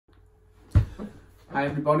Hi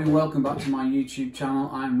everybody, welcome back to my YouTube channel.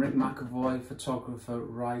 I'm Rick McEvoy, photographer,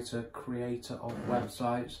 writer, creator of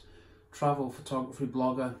websites, travel photography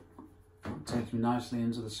blogger. That takes me nicely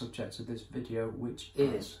into the subject of this video, which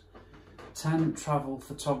is 10 travel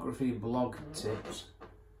photography blog tips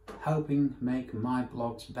helping make my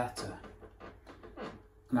blogs better.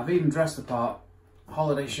 And I've even dressed the part,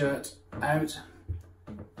 holiday shirt out,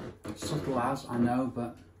 subtle as I know,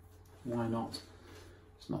 but why not?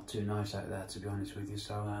 It's not too nice out there, to be honest with you,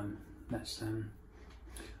 so let's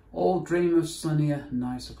all dream of sunnier,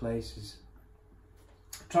 nicer places.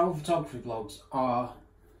 Travel photography blogs are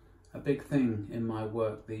a big thing in my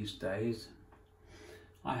work these days.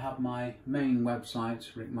 I have my main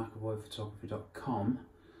website, rickmcavoyphotography.com.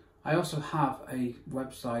 I also have a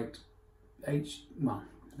website, it's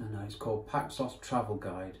called Paxos Travel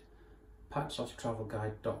Guide,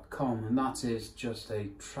 paxostravelguide.com, and that is just a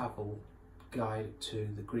travel guide to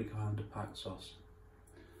the Greek island of Paxos.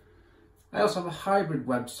 I also have a hybrid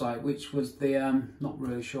website, which was the not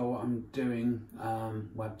really sure what I'm doing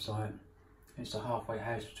website. It's a halfway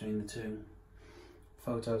house between the two.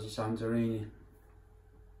 Photos of Santorini.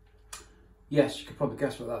 Yes, you could probably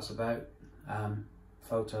guess what that's about.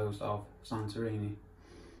 Photos of Santorini.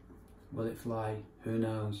 Will it fly? Who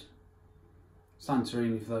knows?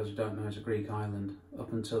 Santorini, for those who don't know, is a Greek island.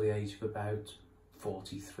 Up until the age of about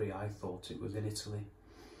 43, I thought it was in Italy.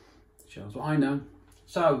 Shows what I know.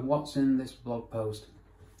 So, what's in this blog post?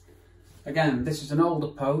 Again, this is an older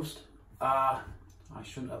post. I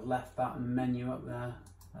shouldn't have left that menu up there.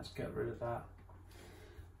 Let's get rid of that.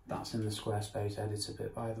 That's in the Squarespace editor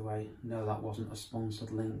bit, by the way. No, that wasn't a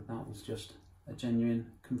sponsored link. That was just a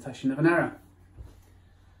genuine confession of an error.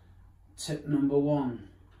 Tip number 1.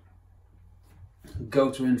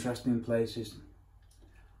 Go to interesting places.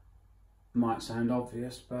 Might sound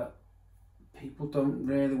obvious, but people don't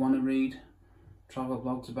really want to read travel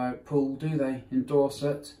blogs about Poole, do they? In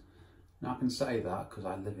Dorset. Now I can say that because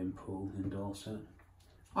I live in Poole in Dorset.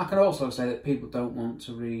 I can also say that people don't want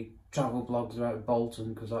to read travel blogs about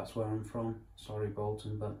Bolton because that's where I'm from. Sorry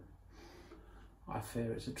Bolton, but I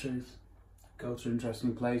fear it's the truth. Go to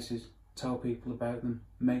interesting places, tell people about them,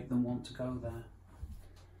 make them want to go there.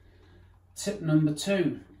 Tip number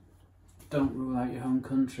 2. Don't rule out your home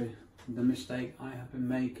country. The mistake I have been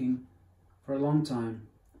making for a long time.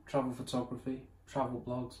 Travel photography, travel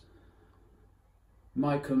blogs.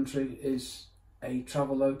 My country is a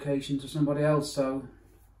travel location to somebody else, so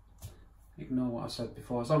ignore what I said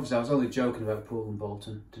before. So obviously I was only joking about Poole and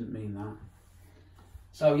Bolton, didn't mean that.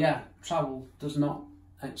 So yeah, travel does not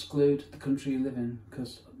exclude the country you live in,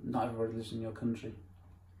 because not everybody lives in your country.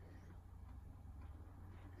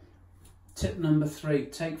 Tip number 3,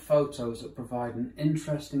 take photos that provide an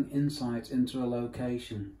interesting insight into a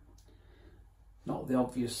location. Not the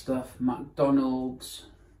obvious stuff, McDonald's,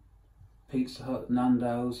 Pizza Hut,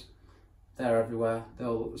 Nando's, they're everywhere, they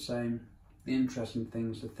all look the same. The interesting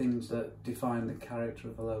things, the things that define the character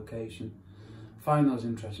of a location. Find those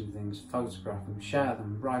interesting things, photograph them, share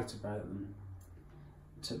them, write about them.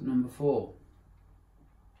 Tip number 4.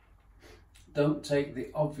 Don't take the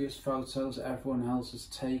obvious photos that everyone else has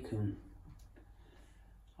taken.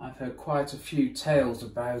 I've heard quite a few tales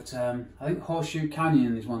about, I think Horseshoe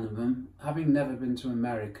Canyon is one of them. Having never been to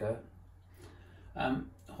America,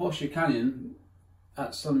 Horseshoe Canyon,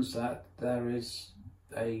 at sunset, there is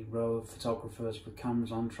a row of photographers with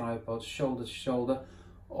cameras on tripods, shoulder to shoulder,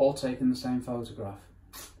 all taking the same photograph.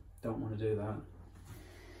 Don't want to do that.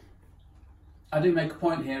 I do make a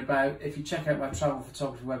point here about, if you check out my travel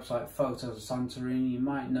photography website, Photos of Santorini, you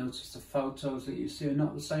might notice the photos that you see are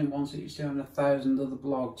not the same ones that you see on 1,000 other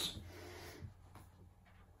blogs.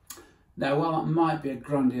 Now, while that might be a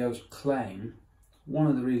grandiose claim, one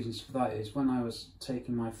of the reasons for that is when I was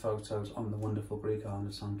taking my photos on the wonderful Greek island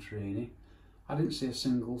of Santorini, I didn't see a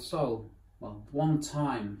single soul. Well, one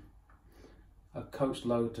time a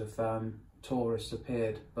coachload of tourists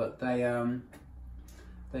appeared, but they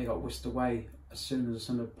got whisked away as soon as the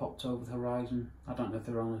sun had popped over the horizon. I don't know if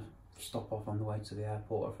they were on a stop off on the way to the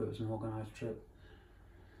airport or if it was an organised trip.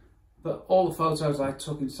 But all the photos I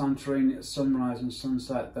took in Santorini at sunrise and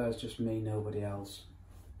sunset, there's just me, nobody else.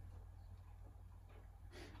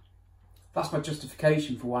 That's my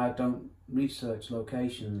justification for why I don't research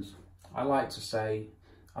locations. I like to say,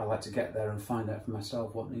 I like to get there and find out for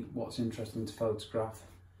myself what's interesting to photograph.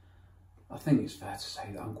 I think it's fair to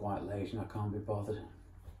say that I'm quite lazy and I can't be bothered.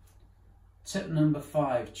 Tip number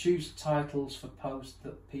 5, choose titles for posts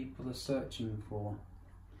that people are searching for.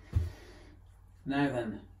 Now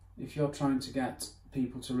then, if you're trying to get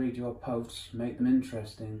people to read your posts, make them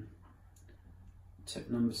interesting. Tip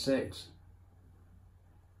number 6,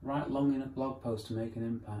 write long enough blog posts to make an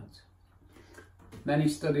impact. Many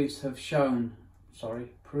studies have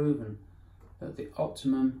proven that the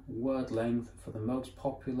optimum word length for the most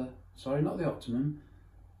popular,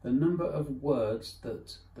 the number of words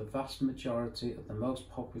that the vast majority of the most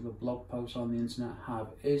popular blog posts on the internet have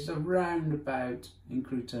is around about, in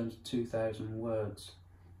crude terms, 2,000 words.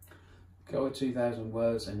 Go with 2,000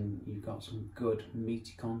 words and you've got some good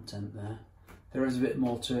meaty content there. There is a bit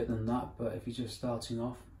more to it than that, but if you're just starting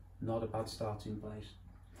off, not a bad starting place.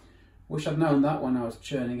 Wish I'd known that when I was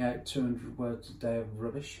churning out 200 words a day of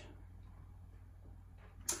rubbish.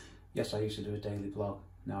 Yes, I used to do a daily blog,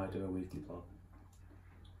 now I do a weekly blog.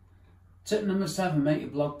 Tip number 7, make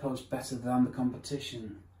your blog post better than the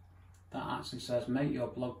competition. That actually says make your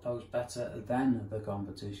blog post better than the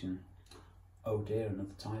competition. Oh dear,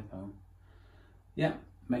 another typo. Yeah,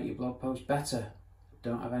 make your blog post better.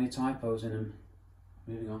 Don't have any typos in them.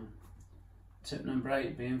 Moving on. Tip number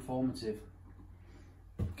 8, be informative.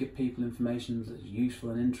 Give people information that's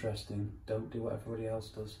useful and interesting. Don't do what everybody else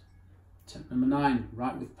does. Tip number 9,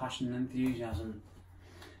 write with passion and enthusiasm.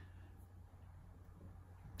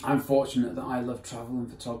 I'm fortunate that I love travel and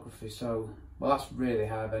photography, so, well, that's really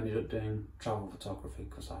how I've ended up doing travel photography,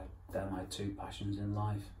 because they're my 2 passions in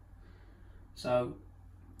life. So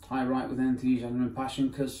I write with enthusiasm and passion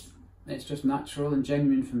because it's just natural and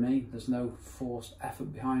genuine for me. There's no forced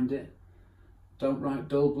effort behind it. Don't write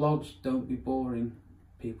dull blogs, don't be boring,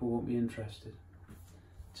 people won't be interested.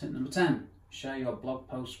 Tip number 10, share your blog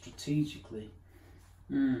post strategically.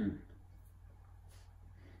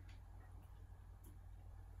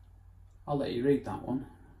 I'll let you read that one.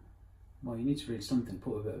 Well, you need to read something,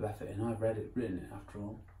 put a bit of effort in. I've written it after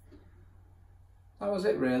all. That was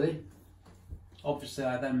it really. Obviously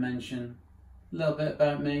I then mention a little bit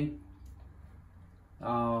about me.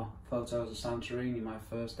 Photos of Santorini, my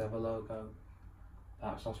first ever logo.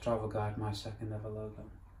 Paxos Travel Guide, my second ever logo.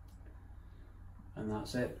 And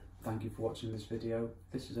that's it. Thank you for watching this video.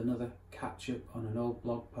 This is another catch up on an old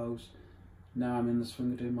blog post. Now I'm in the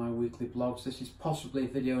swing of doing my weekly blogs. This is possibly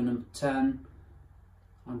video number 10.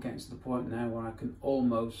 I'm getting to the point now where I can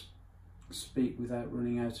almost speak without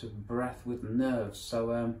running out of breath with nerves.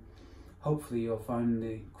 So hopefully you'll find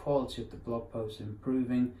the quality of the blog post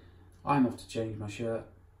improving. I'm off to change my shirt.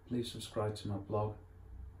 Please subscribe to my blog.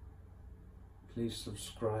 Please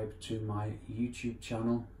subscribe to my YouTube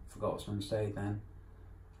channel. Forgot what I was going to say then.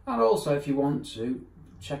 And also, if you want to,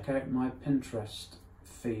 check out my Pinterest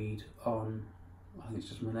feed on, I think it's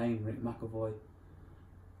just my name, Rick McEvoy.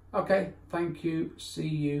 Okay, thank you. See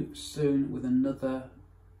you soon with another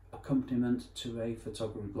accompaniment to a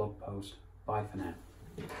photography blog post. Bye for now.